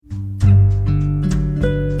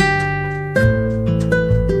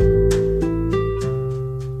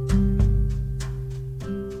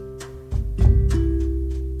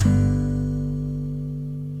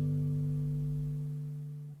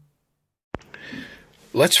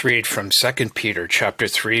Let's read from 2 Peter chapter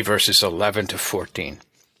 3, verses 11 to 14.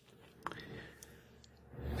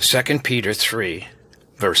 2 Peter 3,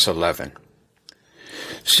 verse 11.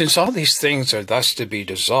 Since all these things are thus to be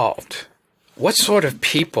dissolved, what sort of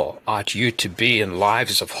people ought you to be in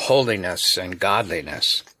lives of holiness and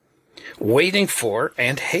godliness, waiting for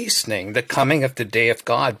and hastening the coming of the day of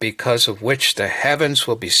God, because of which the heavens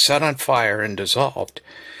will be set on fire and dissolved,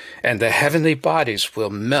 and the heavenly bodies will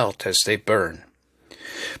melt as they burn?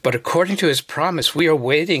 But according to his promise, we are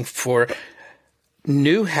waiting for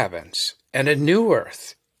new heavens and a new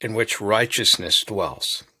earth in which righteousness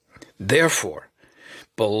dwells. Therefore,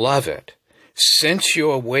 beloved, since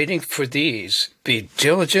you are waiting for these, be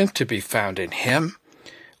diligent to be found in him,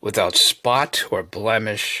 without spot or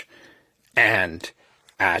blemish, and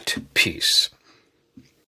at peace.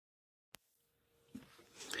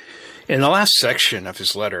 In the last section of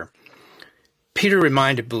his letter, Peter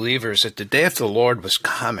reminded believers that the day of the Lord was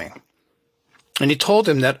coming. And he told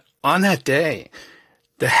them that on that day,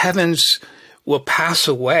 the heavens will pass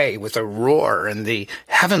away with a roar, and the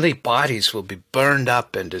heavenly bodies will be burned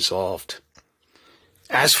up and dissolved.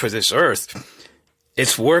 As for this earth,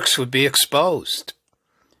 its works would be exposed.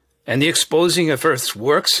 And the exposing of earth's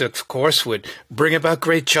works, of course, would bring about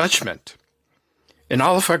great judgment. And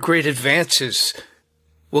all of our great advances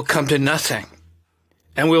will come to nothing.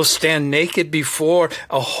 And we'll stand naked before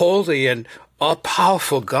a holy and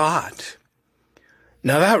all-powerful God.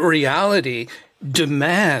 Now that reality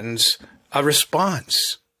demands a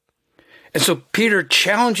response. And so Peter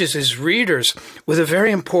challenges his readers with a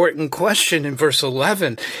very important question in verse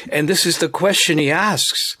 11. And this is the question he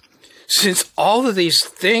asks. Since all of these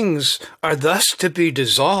things are thus to be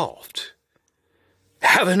dissolved,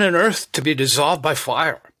 heaven and earth to be dissolved by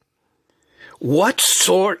fire, what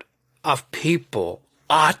sort of people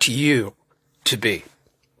ought you to be?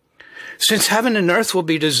 Since heaven and earth will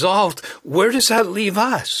be dissolved, where does that leave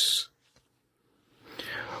us?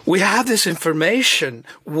 We have this information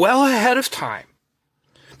well ahead of time,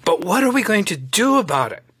 but what are we going to do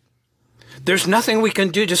about it? There's nothing we can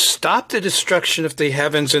do to stop the destruction of the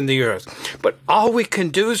heavens and the earth, but all we can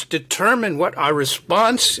do is determine what our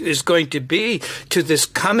response is going to be to this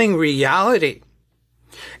coming reality.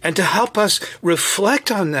 And to help us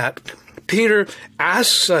reflect on that, Peter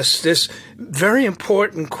asks us this very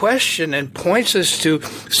important question and points us to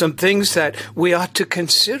some things that we ought to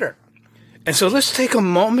consider. And so let's take a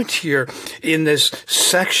moment here in this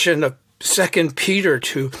section of 2 Peter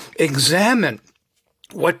to examine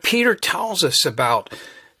what Peter tells us about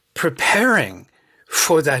preparing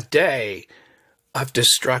for that day of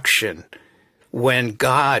destruction when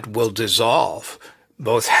God will dissolve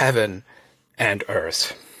both heaven and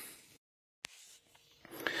earth.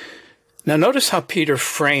 Now notice how Peter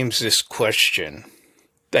frames this question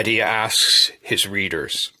that he asks his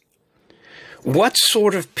readers. What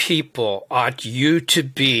sort of people ought you to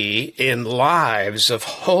be in lives of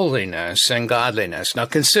holiness and godliness? Now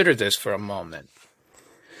consider this for a moment.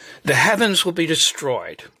 The heavens will be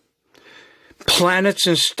destroyed. Planets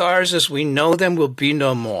and stars as we know them will be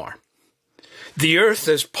no more. The earth,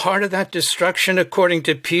 as part of that destruction, according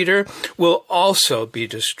to Peter, will also be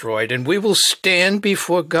destroyed, and we will stand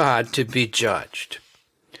before God to be judged.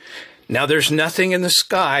 Now, there's nothing in the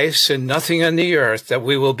skies and nothing on the earth that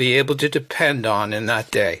we will be able to depend on in that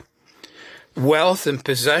day. Wealth and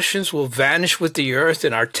possessions will vanish with the earth,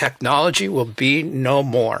 and our technology will be no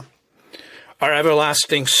more. Our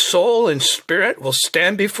everlasting soul and spirit will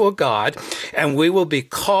stand before God, and we will be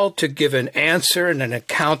called to give an answer and an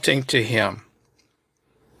accounting to him.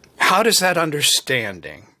 How does that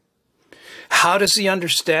understanding, how does the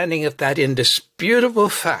understanding of that indisputable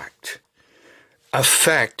fact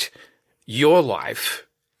affect your life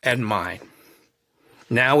and mine?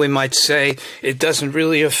 Now we might say it doesn't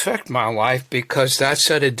really affect my life because that's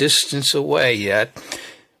at a distance away yet.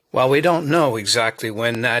 Well, we don't know exactly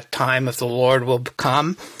when that time of the Lord will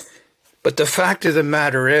come, but the fact of the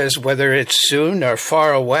matter is, whether it's soon or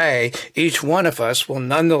far away, each one of us will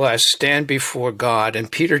nonetheless stand before God,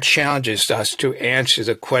 and Peter challenges us to answer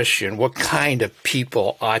the question, what kind of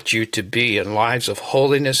people ought you to be in lives of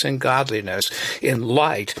holiness and godliness in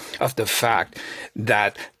light of the fact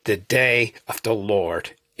that the day of the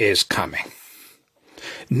Lord is coming?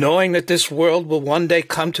 Knowing that this world will one day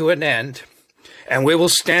come to an end, and we will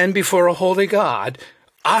stand before a holy God,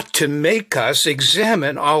 ought to make us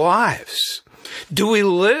examine our lives. Do we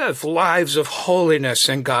live lives of holiness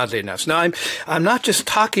and godliness? Now, I'm not just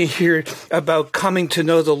talking here about coming to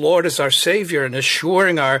know the Lord as our Savior and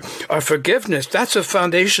assuring our forgiveness. That's a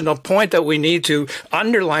foundational point that we need to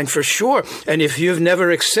underline for sure. And if you've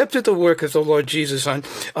never accepted the work of the Lord Jesus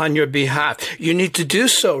on your behalf, you need to do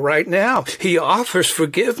so right now. He offers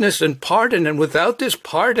forgiveness and pardon, and without this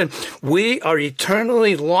pardon, we are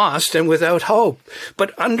eternally lost and without hope.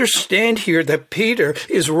 But understand here that Peter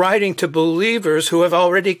is writing to believers who have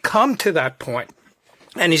already come to that point.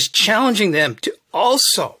 And he's challenging them to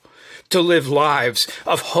also to live lives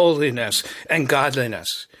of holiness and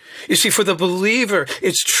godliness. You see, for the believer,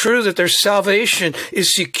 it's true that their salvation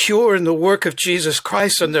is secure in the work of Jesus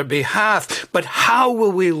Christ on their behalf. But how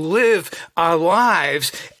will we live our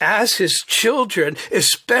lives as his children,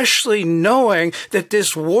 especially knowing that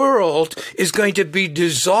this world is going to be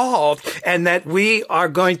dissolved and that we are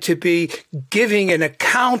going to be giving an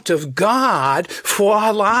account of God for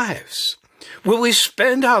our lives? Will we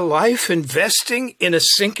spend our life investing in a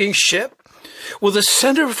sinking ship? Will the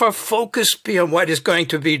center of our focus be on what is going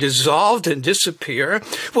to be dissolved and disappear?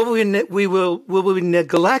 Will we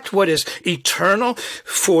neglect what is eternal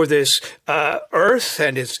for this earth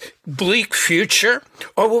and its bleak future?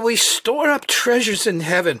 Or will we store up treasures in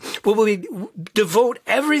heaven? Will we devote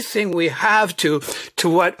everything we have to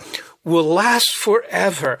what will last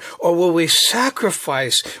forever? Or will we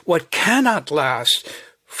sacrifice what cannot last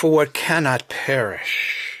for what cannot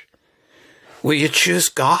perish? Will you choose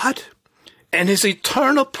God and his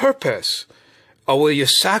eternal purpose, or will you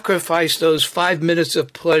sacrifice those 5 minutes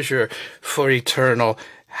of pleasure for eternal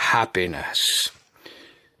happiness?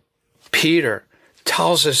 Peter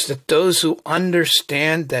tells us that those who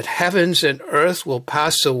understand that heavens and earth will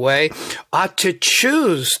pass away ought to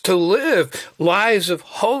choose to live lives of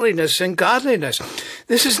holiness and godliness.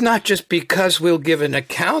 This is not just because we'll give an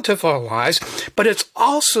account of our lives, but it's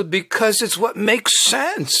also because it's what makes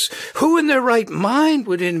sense. Who in their right mind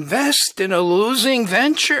would invest in a losing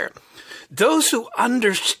venture? Those who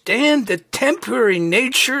understand the temporary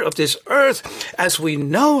nature of this earth as we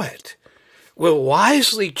know it will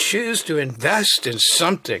wisely choose to invest in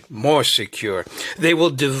something more secure. They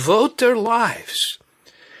will devote their lives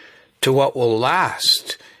to what will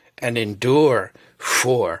last and endure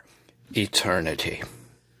for eternity.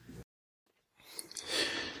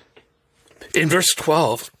 In verse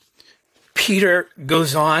 12, Peter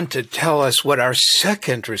goes on to tell us what our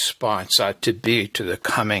second response ought to be to the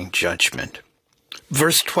coming judgment.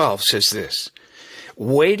 Verse 12 says this: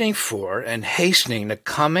 waiting for and hastening the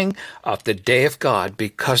coming of the day of God,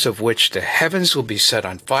 because of which the heavens will be set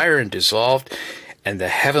on fire and dissolved, and the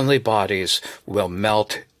heavenly bodies will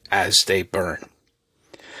melt as they burn.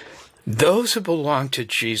 Those who belong to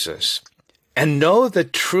Jesus and know the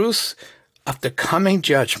truth of the coming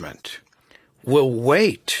judgment will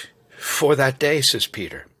wait for that day, says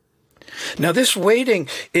Peter. Now, this waiting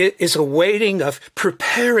is a waiting of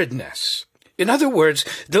preparedness. In other words,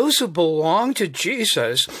 those who belong to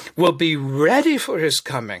Jesus will be ready for his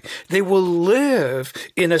coming. They will live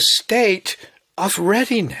in a state of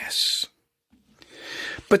readiness.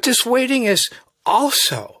 But this waiting is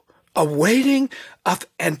also a waiting of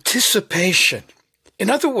anticipation.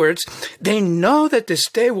 In other words, they know that this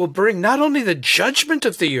day will bring not only the judgment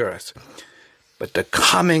of the earth, but the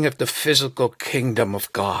coming of the physical kingdom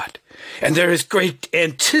of God. And there is great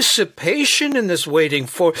anticipation in this waiting,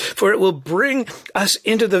 for it will bring us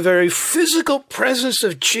into the very physical presence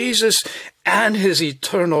of Jesus and his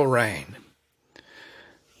eternal reign.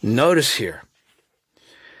 Notice here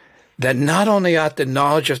that not only ought the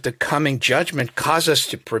knowledge of the coming judgment cause us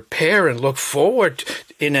to prepare and look forward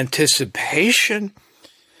in anticipation,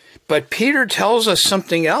 but Peter tells us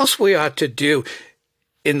something else we ought to do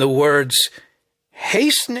in the words,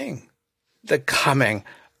 hastening the coming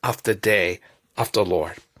of the day of the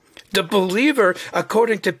Lord. The believer,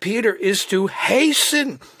 according to Peter, is to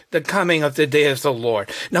hasten the coming of the day of the Lord.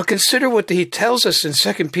 Now consider what he tells us in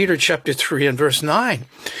 2 Peter chapter 3 and verse 9,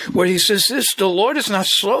 where he says this: the Lord is not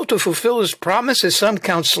slow to fulfill his promise, as some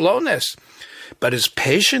count slowness, but is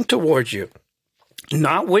patient toward you,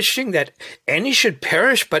 not wishing that any should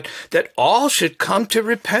perish, but that all should come to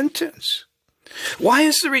repentance. Why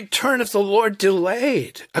is the return of the Lord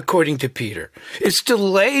delayed, according to Peter? It's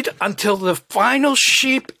delayed until the final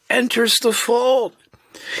sheep enters the fold.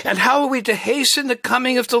 And how are we to hasten the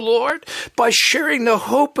coming of the Lord? By sharing the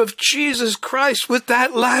hope of Jesus Christ with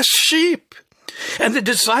that last sheep. And the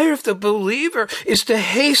desire of the believer is to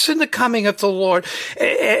hasten the coming of the Lord.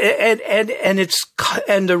 And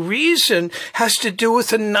the reason has to do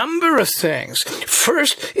with a number of things.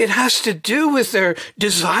 First, it has to do with their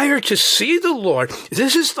desire to see the Lord.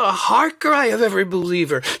 This is the heart cry of every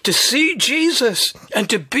believer, to see Jesus and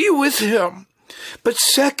to be with him. But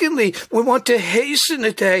secondly, we want to hasten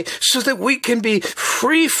the day so that we can be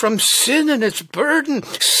free from sin and its burden.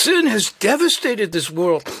 Sin has devastated this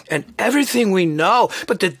world and everything we know.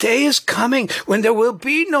 But the day is coming when there will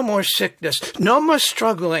be no more sickness, no more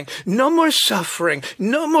struggling, no more suffering,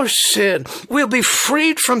 no more sin. We'll be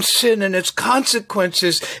freed from sin and its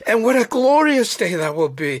consequences. And what a glorious day that will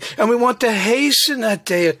be. And we want to hasten that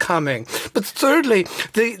day of coming. But thirdly,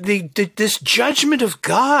 this judgment of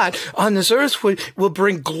God on this earth will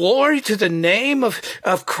bring glory to the name of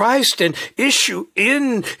Christ and issue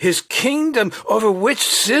in his kingdom over which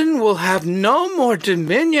sin will have no more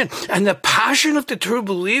dominion. And the passion of the true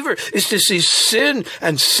believer is to see sin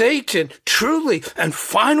and Satan truly and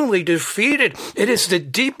finally defeated. It is the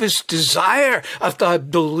deepest desire of the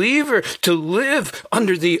believer to live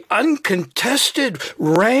under the uncontested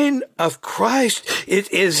reign of Christ.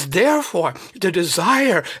 It is therefore the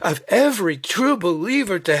desire of every true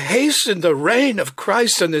believer to hasten the reign of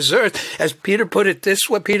Christ on this earth. As Peter puts it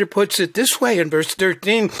this way in verse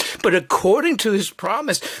 13, but according to his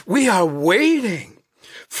promise, we are waiting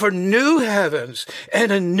for new heavens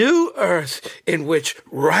and a new earth in which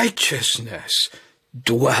righteousness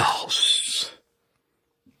dwells.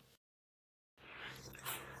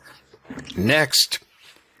 Next,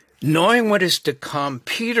 knowing what is to come,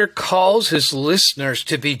 Peter calls his listeners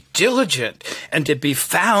to be diligent and to be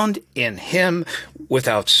found in him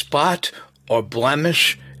without spot or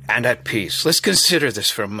blemish and at peace. Let's consider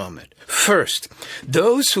this for a moment. First,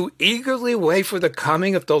 those who eagerly wait for the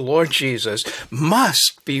coming of the Lord Jesus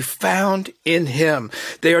must be found in him.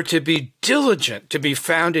 They are to be diligent to be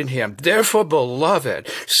found in him. Therefore, beloved,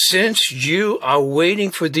 since you are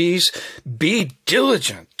waiting for these, be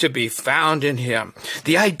diligent to be found in him.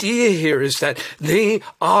 The idea here is that we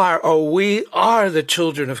are the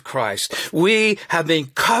children of Christ. We have been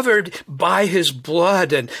covered by his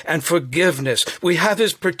blood and forgiveness. We have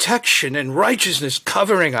his protection and righteousness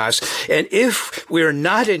covering us. And if we are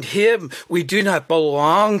not in him, we do not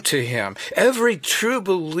belong to him. Every true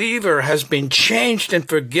believer has been changed and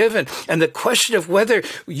forgiven. And the question of whether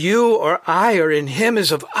you or I are in him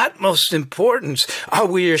is of utmost importance. Are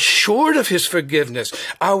we assured of his forgiveness?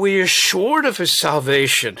 Are we assured of his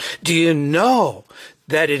salvation? Do you know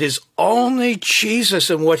that it is only Jesus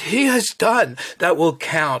and what he has done that will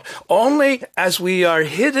count? Only as we are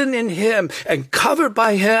hidden in him and covered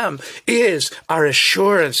by him is our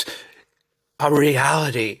assurance a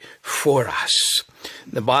reality for us.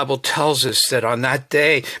 The Bible tells us that on that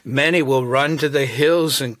day, many will run to the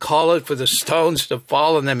hills and call out for the stones to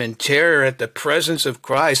fall on them in terror at the presence of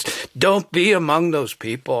Christ. Don't be among those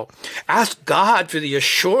people. Ask God for the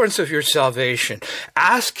assurance of your salvation.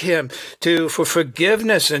 Ask him for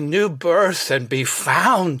forgiveness and new birth, and be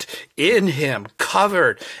found in him,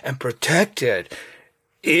 covered and protected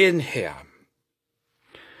in him.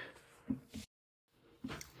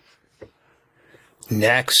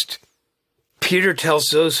 Next, Peter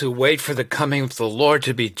tells those who wait for the coming of the Lord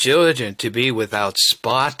to be diligent, to be without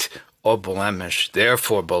spot or blemish.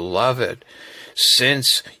 Therefore, beloved,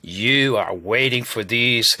 since you are waiting for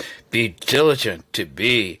these, be diligent to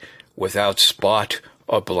be without spot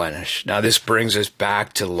or blemish. Now, this brings us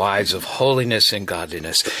back to lives of holiness and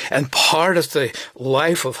godliness. And part of the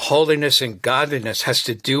life of holiness and godliness has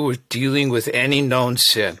to do with dealing with any known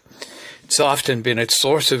sin. It's often been a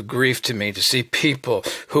source of grief to me to see people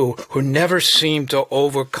who never seem to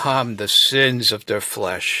overcome the sins of their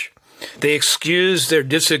flesh. They excuse their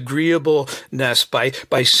disagreeableness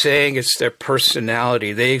by saying it's their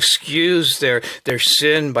personality. They excuse their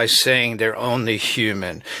sin by saying they're only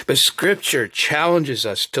human. But Scripture challenges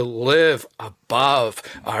us to live above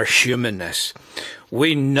our humanness.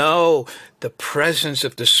 We know the presence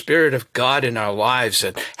of the Spirit of God in our lives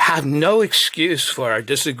and have no excuse for our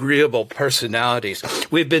disagreeable personalities.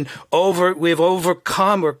 We've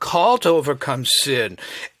overcome, or called to overcome sin,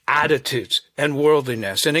 attitudes, and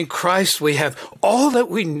worldliness. And in Christ, we have all that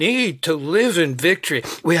we need to live in victory.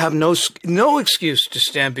 We have no excuse to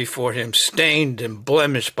stand before him stained and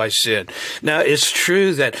blemished by sin. Now, it's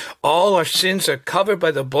true that all our sins are covered by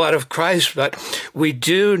the blood of Christ, but we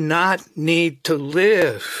do not need to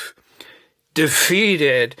live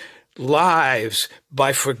defeated lives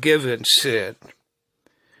by forgiven sin.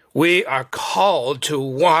 We are called to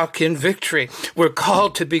walk in victory. We're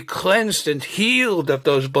called to be cleansed and healed of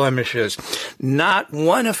those blemishes. Not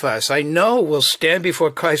one of us, I know, will stand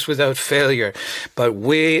before Christ without failure, but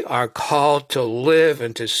we are called to live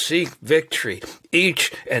and to seek victory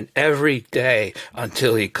each and every day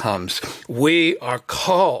until he comes. We are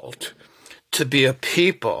called to be a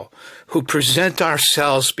people who present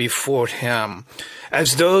ourselves before him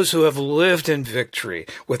as those who have lived in victory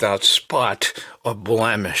without spot or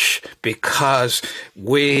blemish, because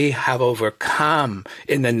we have overcome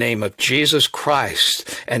in the name of Jesus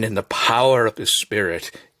Christ and in the power of the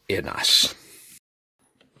Spirit in us.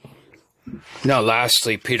 Now,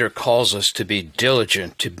 lastly, Peter calls us to be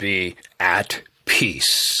diligent, to be at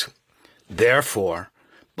peace. Therefore,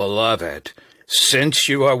 beloved, since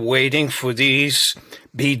you are waiting for these,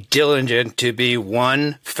 be diligent to be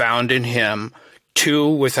 1, found in him, 2,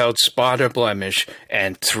 without spot or blemish,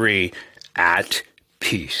 and 3, at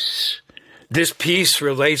peace. This peace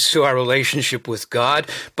relates to our relationship with God,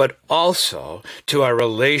 but also to our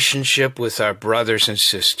relationship with our brothers and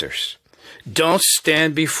sisters. Don't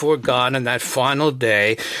stand before God on that final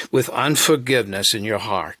day with unforgiveness in your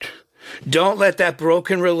heart. Don't let that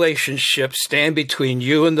broken relationship stand between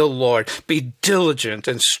you and the Lord. Be diligent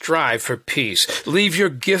and strive for peace. Leave your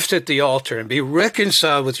gift at the altar and be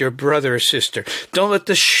reconciled with your brother or sister. Don't let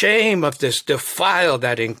the shame of this defile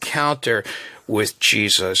that encounter with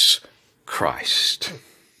Jesus Christ.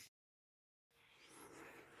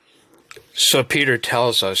 So Peter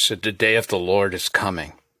tells us that the day of the Lord is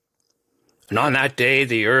coming. And on that day,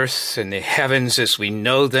 the earth and the heavens as we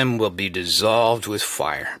know them will be dissolved with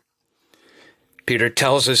fire. Peter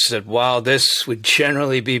tells us that while this would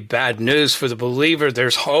generally be bad news for the believer,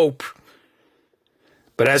 there's hope.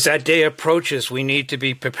 But as that day approaches, we need to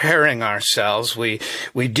be preparing ourselves. We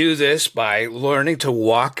do this by learning to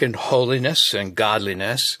walk in holiness and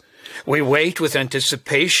godliness. We wait with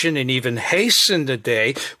anticipation and even hasten the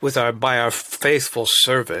day by our faithful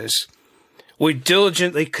service. We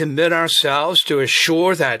diligently commit ourselves to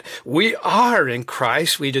assure that we are in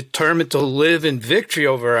Christ. We determine to live in victory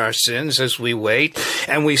over our sins as we wait,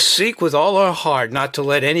 and we seek with all our heart not to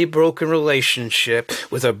let any broken relationship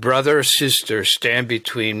with a brother or sister stand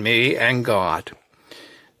between me and God.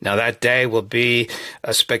 Now that day will be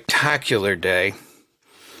a spectacular day.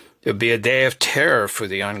 It will be a day of terror for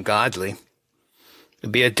the ungodly. It will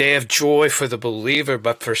be a day of joy for the believer,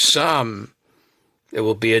 but for some, it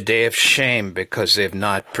will be a day of shame because they have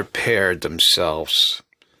not prepared themselves.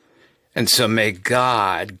 And so may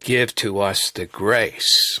God give to us the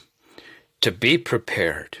grace to be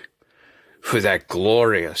prepared for that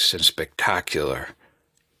glorious and spectacular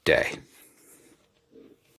day.